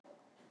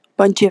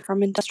Bungie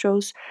from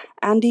Industrials.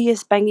 Andy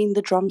is banging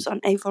the drums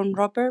on Avon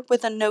Rubber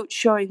with a note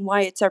showing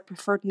why it's our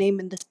preferred name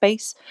in the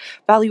space.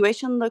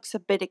 Valuation looks a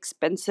bit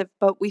expensive,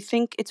 but we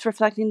think it's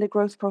reflecting the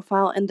growth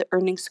profile and the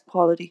earnings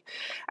quality.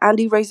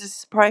 Andy raises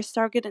his price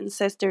target and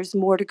says there's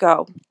more to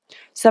go.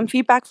 Some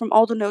feedback from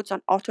all the notes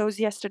on autos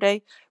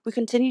yesterday. We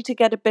continue to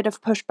get a bit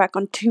of pushback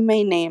on two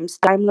main names,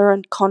 Daimler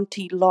and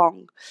Conti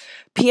Long.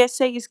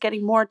 PSA is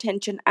getting more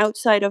attention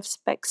outside of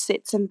Spec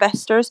Sits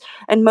investors,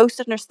 and most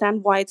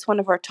understand why it's one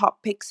of our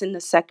top picks in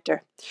the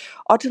sector.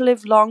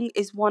 Autoliv Long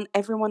is one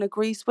everyone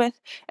agrees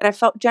with, and I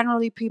felt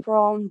generally people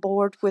are on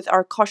board with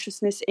our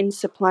cautiousness in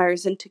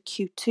suppliers into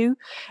Q2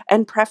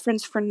 and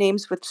preference for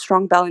names with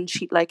strong balance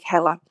sheet like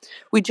Hella.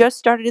 We just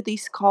started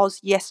these calls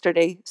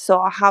yesterday, so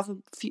I'll have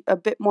a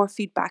bit more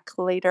feedback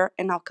later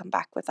and I'll come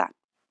back with that.